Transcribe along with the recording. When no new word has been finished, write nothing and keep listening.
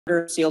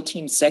order SEAL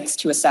Team 6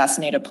 to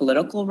assassinate a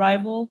political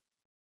rival,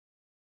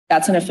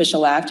 that's an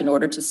official act in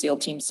order to SEAL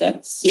Team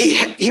 6?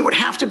 He would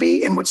have to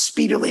be and would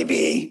speedily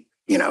be,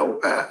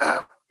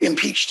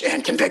 impeached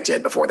and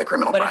convicted before the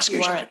criminal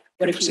prosecution.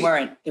 What if he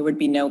weren't? There would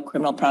be no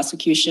criminal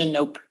prosecution,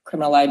 no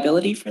criminal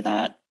liability for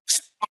that?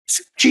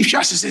 Chief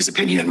Justice's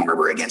opinion in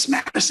Marbury against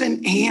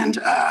Madison and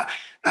our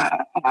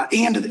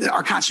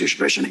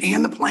constitutional tradition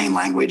and the plain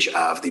language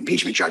of the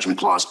impeachment judgment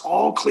clause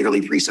all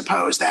clearly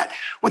presuppose that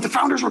what the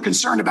founders were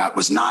concerned about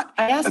was not.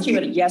 I asked you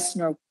a yes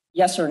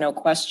or no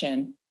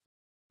question.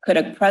 Could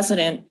a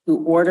president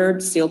who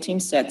ordered SEAL Team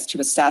 6 to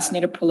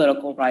assassinate a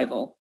political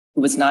rival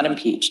who was not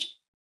impeached,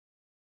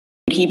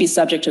 would he be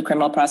subject to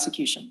criminal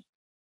prosecution?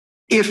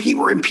 If he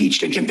were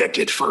impeached and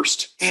convicted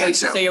first. And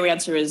so your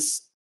answer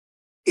is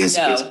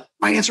no.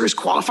 My answer is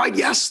qualified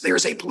yes. There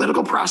is a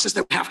political process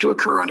that would have to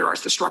occur under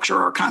the structure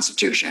of our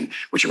Constitution,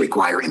 which would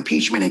require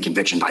impeachment and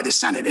conviction by the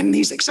Senate. In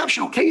these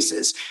exceptional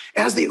cases,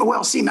 as the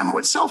OLC memo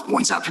itself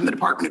points out from the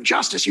Department of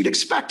Justice, you'd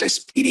expect a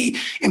speedy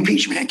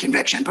impeachment and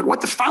conviction. But what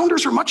the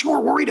founders were much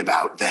more worried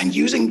about than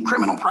using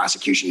criminal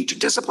prosecution to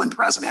discipline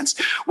presidents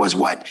was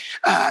what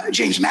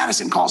James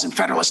Madison calls in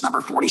Federalist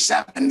Number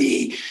 47,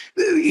 the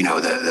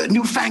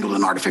newfangled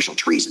and artificial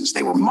treasons.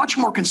 They were much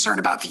more concerned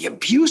about the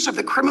abuse of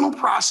the criminal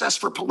process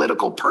for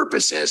political purposes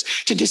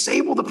to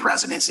disable the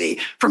presidency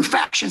from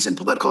factions and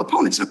political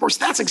opponents. And of course,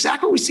 that's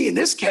exactly what we see in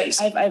this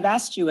case. I've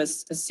asked you a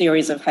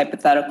series of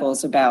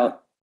hypotheticals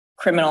about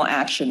criminal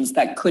actions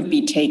that could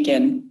be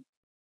taken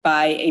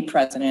by a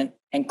president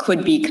and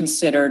could be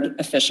considered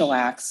official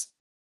acts.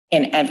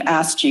 And I've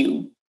asked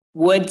you,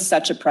 would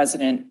such a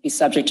president be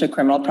subject to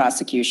criminal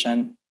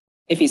prosecution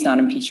if he's not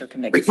impeached or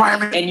convicted?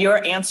 And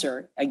your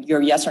answer,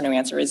 your yes or no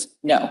answer is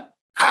no.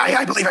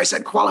 I believe I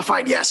said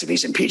qualified yes if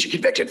he's impeached and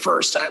convicted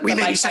first.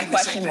 My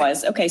question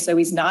was, okay, so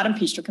he's not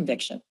impeached or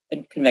convicted.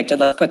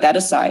 Let's put that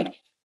aside.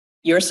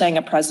 You're saying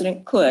a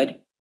president could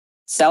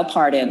sell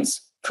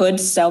pardons, could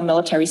sell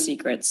military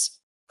secrets,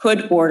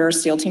 could order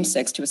SEAL Team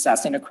 6 to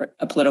assassinate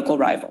a political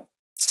rival.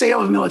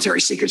 Sale of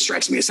military secrets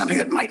strikes me as something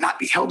that might not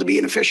be held to be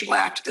an official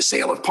act. The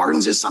sale of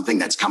pardons is something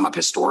that's come up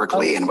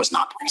historically and was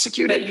not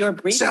prosecuted. But your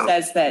brief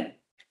says that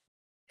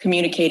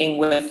communicating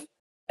with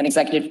an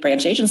executive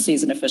branch agency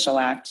is an official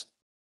act.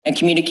 And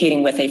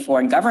communicating with a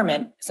foreign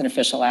government is an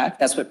official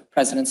act. That's what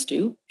presidents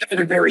do.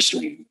 They're very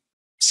strong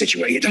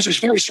situations. Those are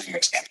very strong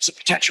examples of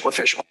potential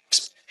official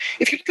acts.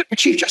 If you look at what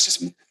Chief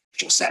Justice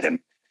said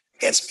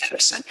against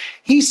Madison,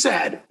 he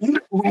said,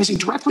 rising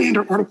directly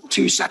under Article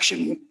 2,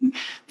 Section 1,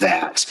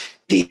 that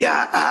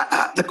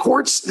the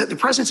courts, that the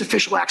president's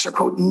official acts are,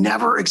 quote,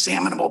 never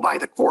examinable by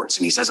the courts.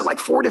 And he says it like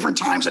 4 different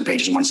times on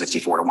pages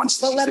 164 to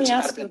 166. Well, let me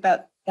ask you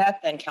about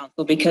that then,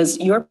 counsel, because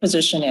your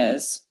position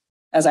is,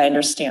 as I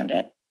understand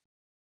it,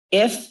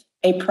 if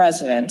a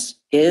president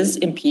is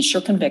impeached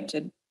and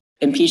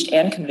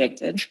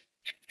convicted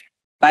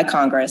by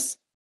Congress,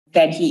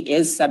 then he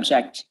is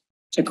subject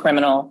to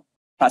criminal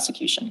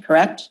prosecution,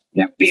 correct?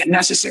 Yeah, be it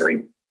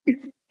necessary,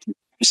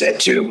 said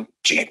to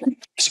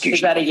prosecution.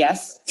 Is that a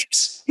yes?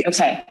 Yes.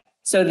 Okay,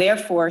 so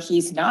therefore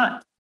he's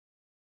not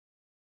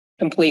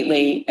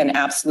completely and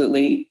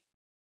absolutely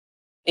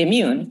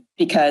immune,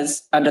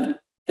 because under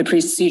the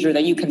procedure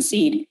that you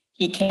concede,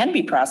 he can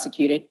be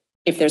prosecuted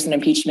if there's an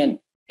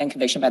impeachment and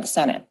conviction by the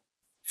Senate.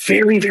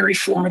 Very, very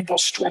formidable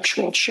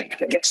structural check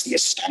against the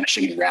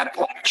astonishing and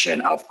radical action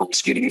of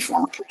prosecuting a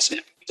former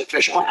president with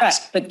official acts.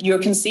 Right, but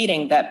you're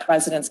conceding that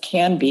presidents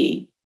can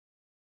be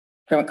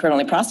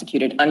criminally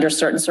prosecuted under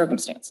certain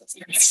circumstances.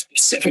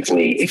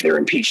 Specifically, if they're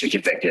impeached and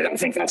convicted, I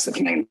think that's the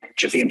plain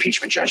language of the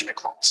impeachment judgment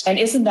clause. And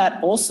isn't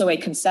that also a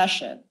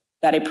concession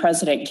that a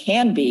president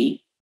can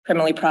be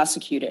criminally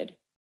prosecuted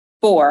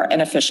for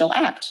an official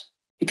act?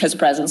 Because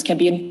presidents can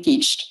be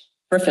impeached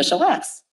for official acts.